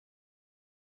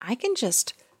I can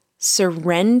just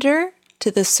surrender to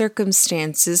the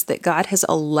circumstances that God has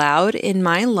allowed in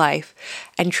my life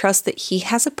and trust that He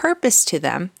has a purpose to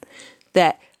them,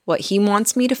 that what He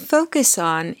wants me to focus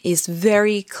on is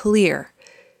very clear.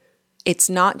 It's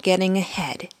not getting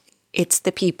ahead. It's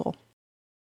the people.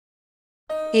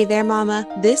 Hey there, Mama.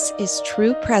 This is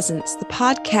True Presence, the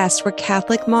podcast where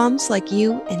Catholic moms like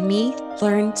you and me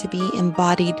learn to be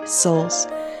embodied souls.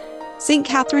 St.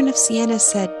 Catherine of Siena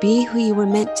said, "Be who you were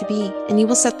meant to be, and you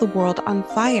will set the world on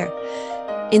fire."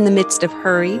 In the midst of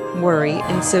hurry, worry,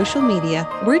 and social media,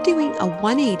 we're doing a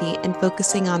 180 and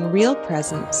focusing on real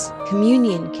presence,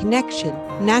 communion, connection,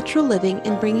 natural living,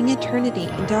 and bringing eternity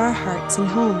into our hearts and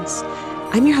homes.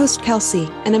 I'm your host, Kelsey,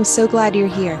 and I'm so glad you're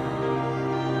here.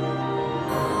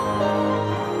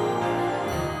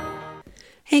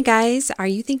 Hey guys, are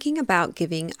you thinking about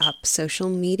giving up social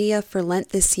media for Lent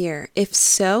this year? If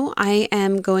so, I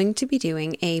am going to be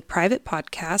doing a private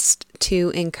podcast to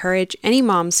encourage any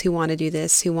moms who want to do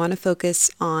this, who want to focus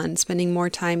on spending more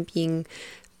time being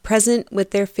present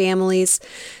with their families.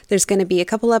 There's going to be a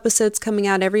couple episodes coming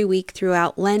out every week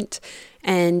throughout Lent,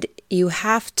 and you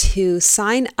have to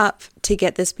sign up to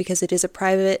get this because it is a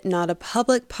private, not a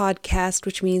public podcast,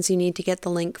 which means you need to get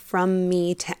the link from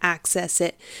me to access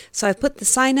it. So I've put the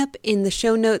sign up in the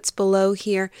show notes below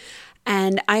here,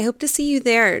 and I hope to see you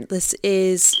there. This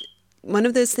is one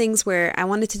of those things where I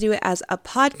wanted to do it as a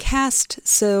podcast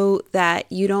so that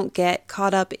you don't get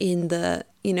caught up in the,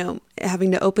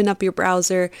 having to open up your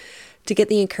browser to get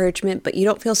the encouragement, but you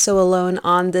don't feel so alone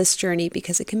on this journey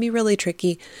because it can be really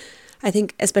tricky. I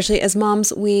think especially as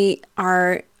moms, we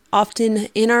are often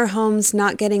in our homes,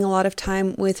 not getting a lot of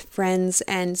time with friends.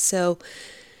 And so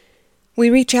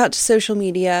we reach out to social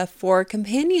media for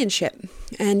companionship.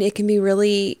 And it can be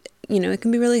really,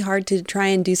 hard to try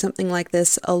and do something like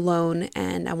this alone.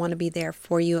 And I want to be there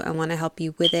for you. I want to help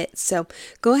you with it. So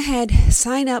go ahead,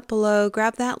 sign up below,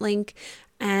 grab that link,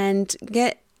 and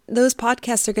those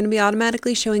podcasts are going to be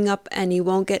automatically showing up, and you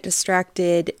won't get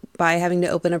distracted by having to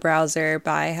open a browser,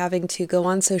 by having to go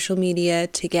on social media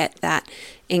to get that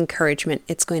encouragement.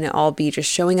 It's going to all be just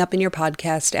showing up in your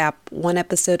podcast app, one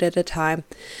episode at a time,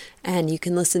 and you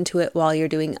can listen to it while you're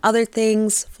doing other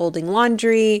things, folding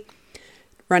laundry,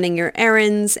 running your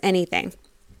errands, anything.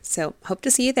 So hope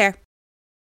to see you there.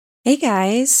 Hey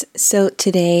guys, so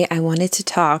today I wanted to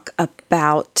talk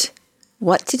about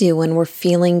what to do when we're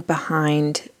feeling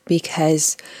behind,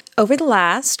 because over the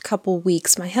last couple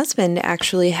weeks, my husband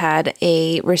actually had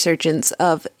a resurgence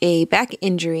of a back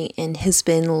injury and has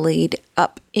been laid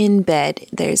up in bed.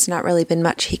 There's not really been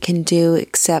much he can do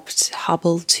except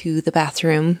hobble to the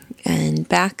bathroom and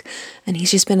back, and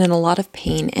he's just been in a lot of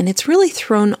pain, and it's really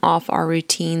thrown off our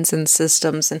routines and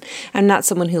systems, and I'm not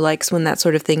someone who likes when that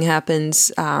sort of thing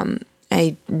happens.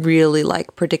 I really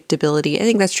like predictability. I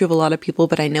think that's true of a lot of people,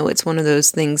 but I know it's one of those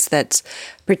things that's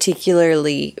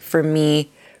particularly for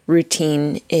me,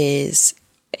 routine is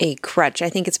a crutch. I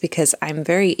think it's because I'm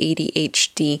very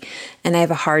ADHD and I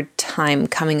have a hard time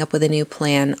coming up with a new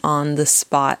plan on the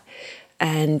spot.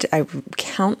 And I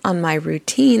count on my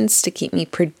routines to keep me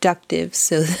productive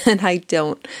so that I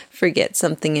don't forget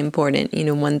something important.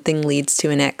 One thing leads to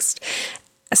the next.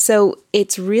 So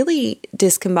it's really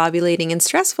discombobulating and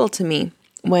stressful to me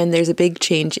when there's a big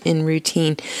change in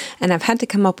routine. And I've had to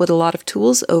come up with a lot of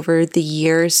tools over the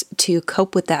years to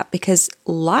cope with that because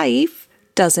life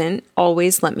doesn't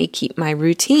always let me keep my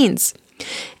routines.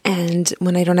 And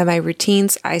when I don't have my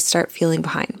routines, I start feeling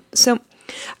behind. So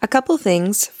a couple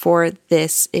things for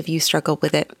this if you struggle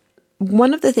with it.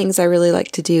 One of the things I really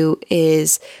like to do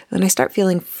is when I start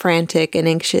feeling frantic and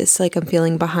anxious, like I'm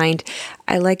feeling behind,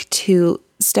 I like to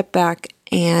step back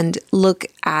and look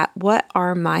at what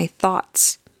are my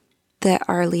thoughts that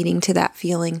are leading to that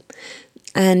feeling.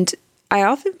 And I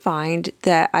often find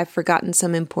that I've forgotten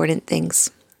some important things.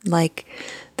 Like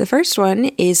the first one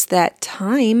is that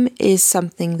time is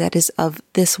something that is of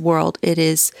this world. It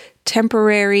is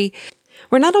temporary.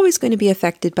 We're not always going to be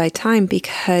affected by time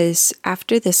because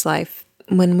after this life,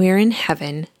 when we're in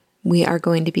heaven, we are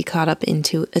going to be caught up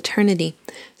into eternity.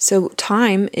 So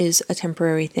time is a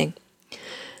temporary thing.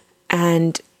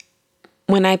 And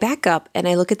when I back up and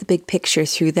I look at the big picture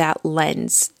through that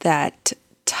lens, that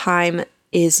time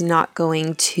is not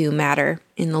going to matter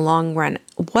in the long run,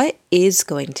 what is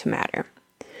going to matter?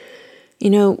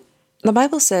 The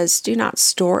Bible says, do not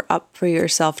store up for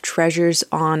yourself treasures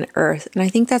on earth. And I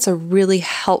think that's a really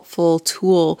helpful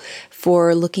tool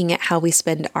for looking at how we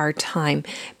spend our time.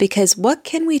 Because what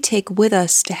can we take with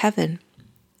us to heaven?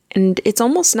 And it's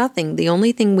almost nothing. The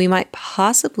only thing we might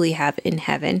possibly have in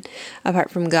heaven, apart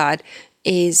from God,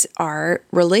 is our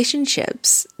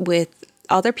relationships with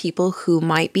other people who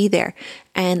might be there.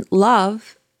 And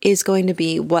love is going to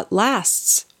be what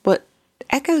lasts, what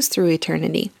echoes through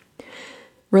eternity.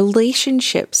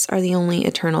 Relationships are the only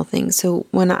eternal thing. So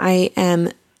when I am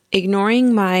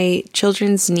ignoring my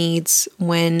children's needs,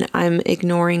 when I'm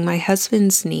ignoring my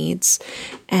husband's needs,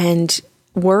 and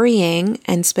worrying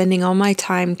and spending all my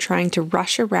time trying to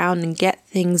rush around and get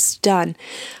things done,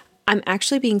 I'm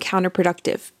actually being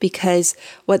counterproductive, because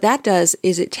what that does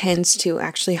is it tends to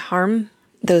actually harm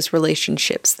those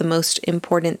relationships, the most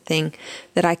important thing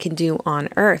that I can do on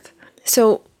earth.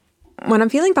 So when I'm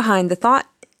feeling behind, the thought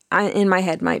in my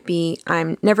head might be,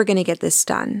 I'm never going to get this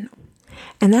done.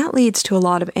 And that leads to a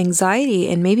lot of anxiety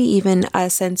and maybe even a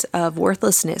sense of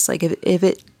worthlessness. Like if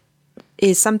it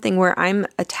is something where I'm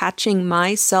attaching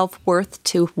my self-worth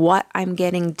to what I'm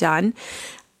getting done,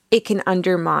 it can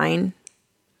undermine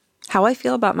how I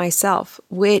feel about myself,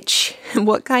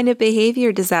 what kind of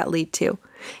behavior does that lead to?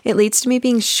 It leads to me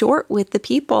being short with the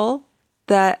people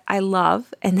that I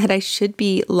love and that I should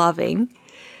be loving,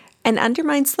 and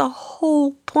undermines the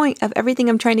whole point of everything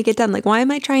I'm trying to get done. Like, why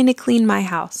am I trying to clean my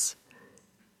house?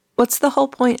 What's the whole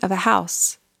point of a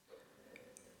house?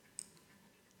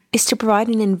 Is to provide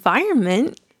an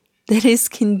environment that is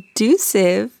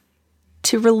conducive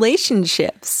to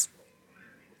relationships.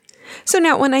 So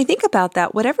now when I think about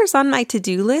that, whatever's on my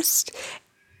to-do list,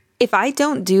 if I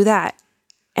don't do that,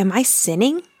 am I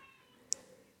sinning?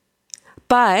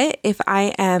 But if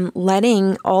I am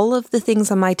letting all of the things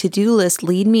on my to-do list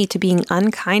lead me to being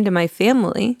unkind to my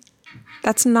family,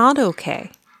 that's not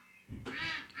okay.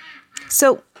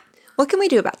 So what can we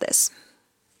do about this?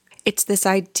 It's this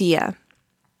idea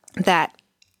that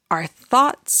our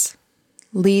thoughts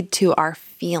lead to our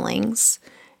feelings,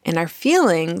 and our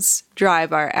feelings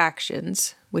drive our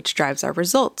actions, which drives our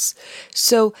results.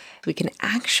 So we can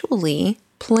actually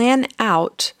plan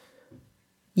out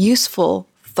useful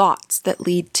thoughts that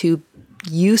lead to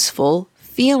useful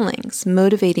feelings,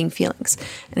 motivating feelings.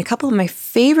 And a couple of my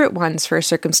favorite ones for a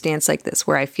circumstance like this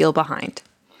where I feel behind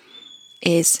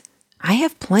is, I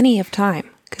have plenty of time,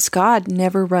 because God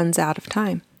never runs out of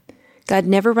time. God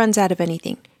never runs out of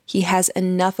anything. He has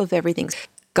enough of everything.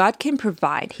 God can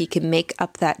provide. He can make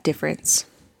up that difference.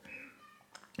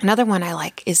 Another one I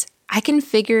like is, I can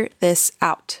figure this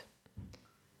out.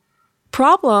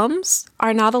 Problems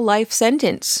are not a life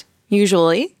sentence.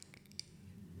 Usually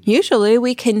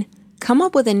we can come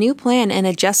up with a new plan and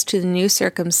adjust to the new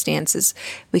circumstances.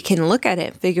 We can look at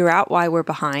it, figure out why we're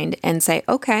behind, and say,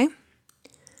 okay,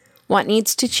 what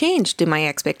needs to change? Do my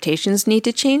expectations need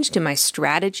to change? Do my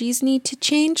strategies need to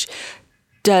change?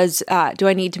 Do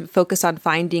I need to focus on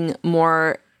finding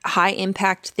more high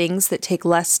impact things that take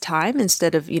less time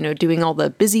instead of, doing all the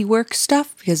busy work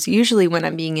stuff? Because usually when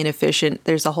I'm being inefficient,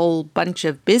 there's a whole bunch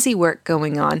of busy work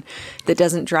going on that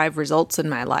doesn't drive results in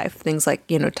my life. Things like,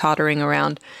 tottering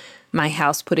around my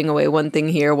house, putting away one thing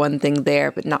here, one thing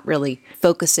there, but not really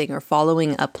focusing or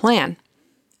following a plan.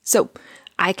 So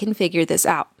I can figure this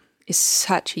out is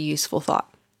such a useful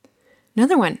thought.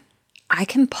 Another one, I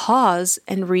can pause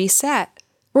and reset.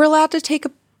 We're allowed to take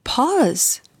a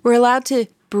pause. We're allowed to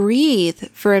breathe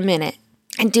for a minute.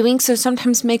 And doing so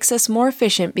sometimes makes us more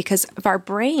efficient, because if our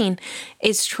brain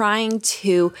is trying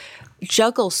to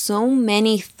juggle so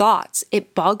many thoughts,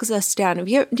 it bogs us down.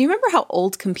 Do you remember how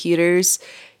old computers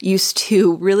used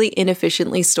to really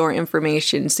inefficiently store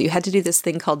information? So you had to do this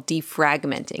thing called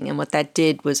defragmenting. And what that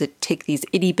did was it take these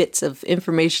itty bits of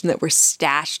information that were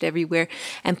stashed everywhere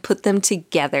and put them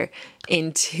together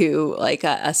into like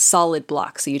a solid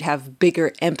block. So you'd have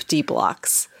bigger empty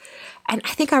blocks. And I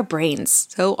think our brains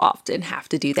so often have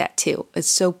to do that too. It's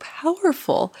so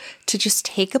powerful to just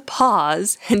take a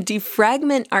pause and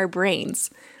defragment our brains.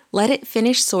 Let it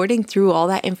finish sorting through all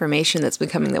that information that's been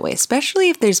coming that way, especially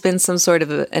if there's been some sort of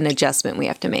an adjustment we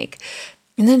have to make.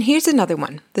 And then here's another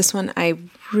one. This one I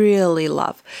really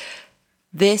love.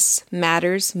 This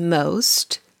matters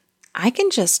most. I can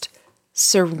just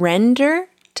surrender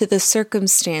to the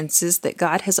circumstances that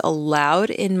God has allowed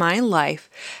in my life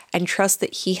and trust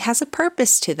that He has a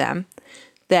purpose to them,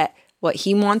 that what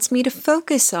He wants me to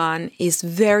focus on is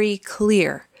very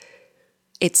clear.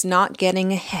 It's not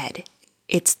getting ahead.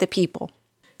 It's the people.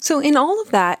 So in all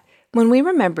of that, when we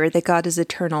remember that God is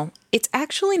eternal, it's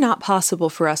actually not possible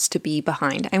for us to be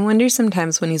behind. I wonder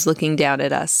sometimes when He's looking down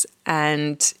at us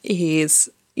and He's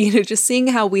just seeing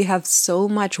how we have so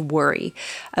much worry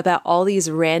about all these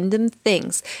random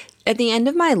things. At the end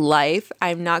of my life,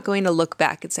 I'm not going to look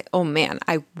back and say, oh man,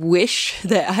 I wish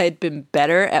that I had been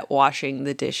better at washing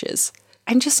the dishes.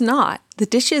 I'm just not. The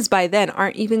dishes by then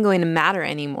aren't even going to matter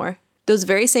anymore. Those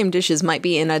very same dishes might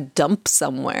be in a dump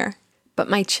somewhere. But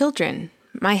my children,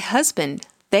 my husband,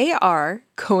 they are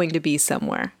going to be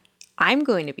somewhere. I'm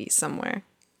going to be somewhere.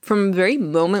 From the very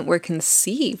moment we're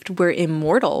conceived, we're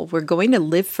immortal. We're going to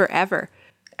live forever.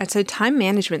 And so time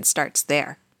management starts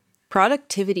there.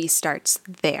 Productivity starts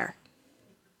there.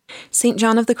 St.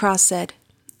 John of the Cross said,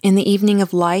 "In the evening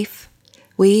of life,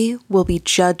 we will be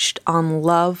judged on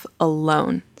love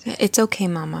alone." It's okay,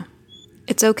 Mama.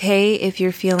 It's okay if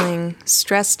you're feeling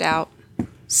stressed out,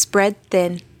 spread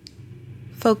thin.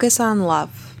 Focus on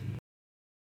love.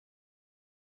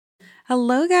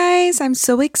 Hello, guys. I'm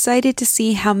so excited to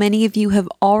see how many of you have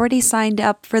already signed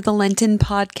up for the Lenten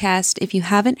podcast. If you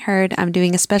haven't heard, I'm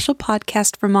doing a special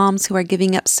podcast for moms who are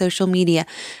giving up social media.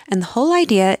 And the whole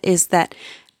idea is that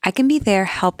I can be there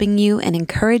helping you and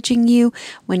encouraging you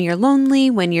when you're lonely,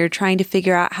 when you're trying to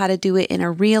figure out how to do it in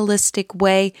a realistic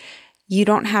way. You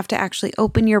don't have to actually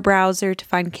open your browser to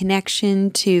find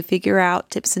connection, to figure out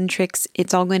tips and tricks.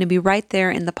 It's all going to be right there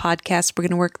in the podcast. We're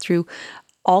going to work through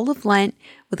all of Lent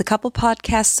with a couple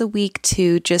podcasts a week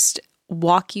to just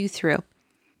walk you through.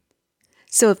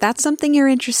 So if that's something you're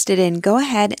interested in, go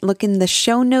ahead, look in the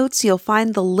show notes. You'll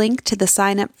find the link to the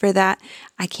sign up for that.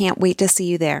 I can't wait to see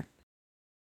you there.